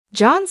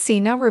John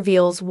Cena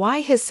reveals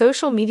why his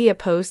social media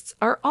posts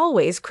are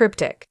always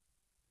cryptic.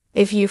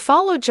 If you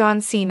follow John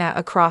Cena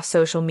across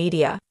social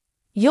media,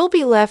 you'll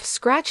be left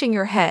scratching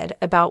your head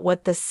about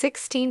what the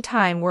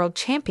 16-time world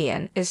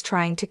champion is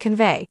trying to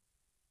convey.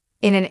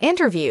 In an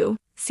interview,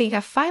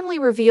 Cena finally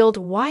revealed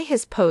why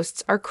his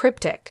posts are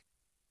cryptic.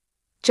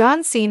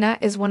 John Cena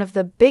is one of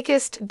the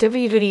biggest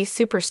WWE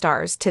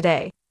superstars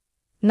today.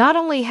 Not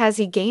only has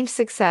he gained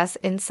success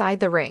inside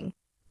the ring,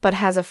 but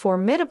has a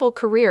formidable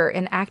career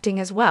in acting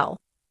as well.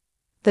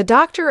 The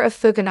Doctor of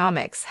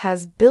Thugonomics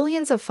has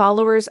billions of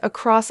followers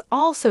across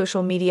all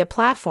social media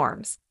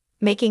platforms,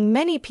 making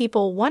many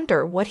people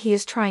wonder what he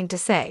is trying to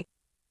say.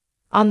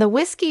 On the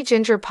Whiskey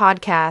Ginger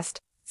podcast,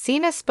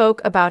 Cena spoke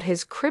about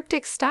his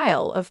cryptic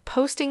style of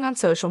posting on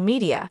social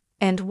media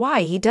and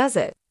why he does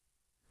it.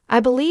 I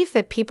believe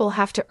that people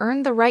have to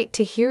earn the right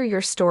to hear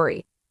your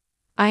story.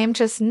 I am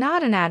just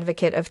not an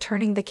advocate of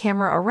turning the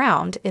camera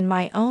around in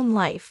my own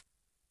life.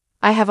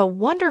 I have a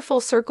wonderful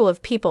circle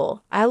of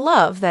people I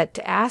love that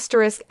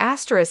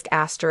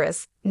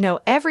 **** know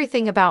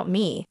everything about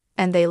me,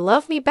 and they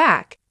love me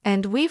back,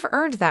 and we've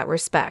earned that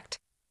respect.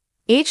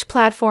 Each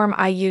platform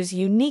I use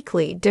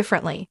uniquely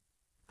differently.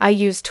 I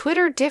use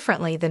Twitter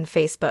differently than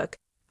Facebook.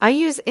 I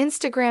use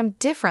Instagram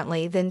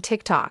differently than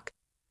TikTok.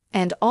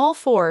 And all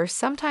four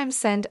sometimes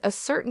send a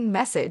certain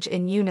message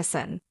in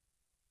unison.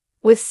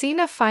 With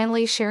Cena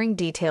finally sharing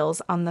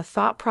details on the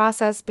thought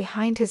process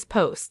behind his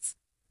posts,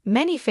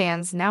 many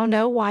fans now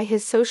know why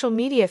his social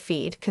media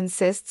feed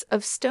consists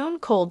of Stone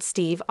Cold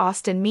Steve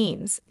Austin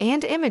memes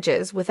and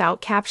images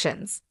without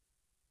captions.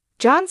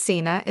 John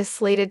Cena is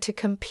slated to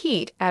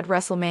compete at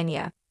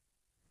WrestleMania.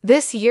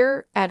 This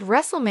year, at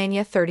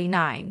WrestleMania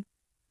 39,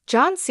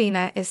 John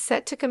Cena is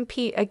set to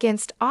compete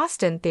against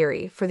Austin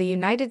Theory for the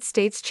United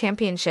States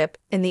Championship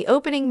in the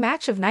opening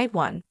match of Night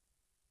 1.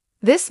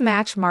 This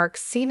match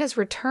marks Cena's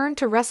return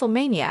to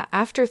WrestleMania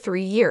after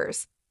 3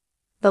 years.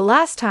 The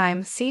last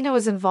time Cena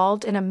was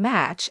involved in a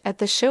match at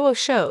the Show of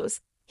Shows,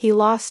 he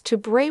lost to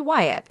Bray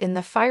Wyatt in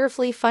the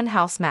Firefly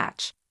Funhouse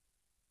match.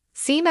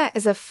 Cena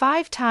is a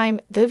 5-time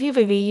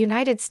WWE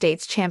United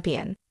States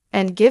champion,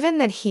 and given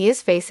that he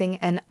is facing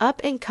an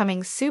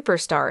up-and-coming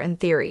superstar in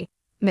Theory,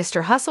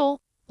 Mr. Hustle,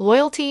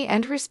 loyalty,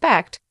 and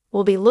respect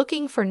will be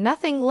looking for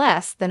nothing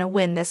less than a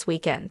win this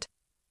weekend.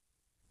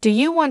 Do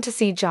you want to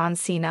see John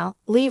Cena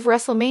leave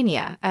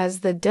WrestleMania as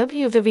the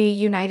WWE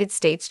United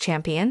States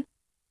champion?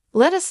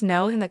 Let us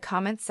know in the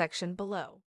comments section below.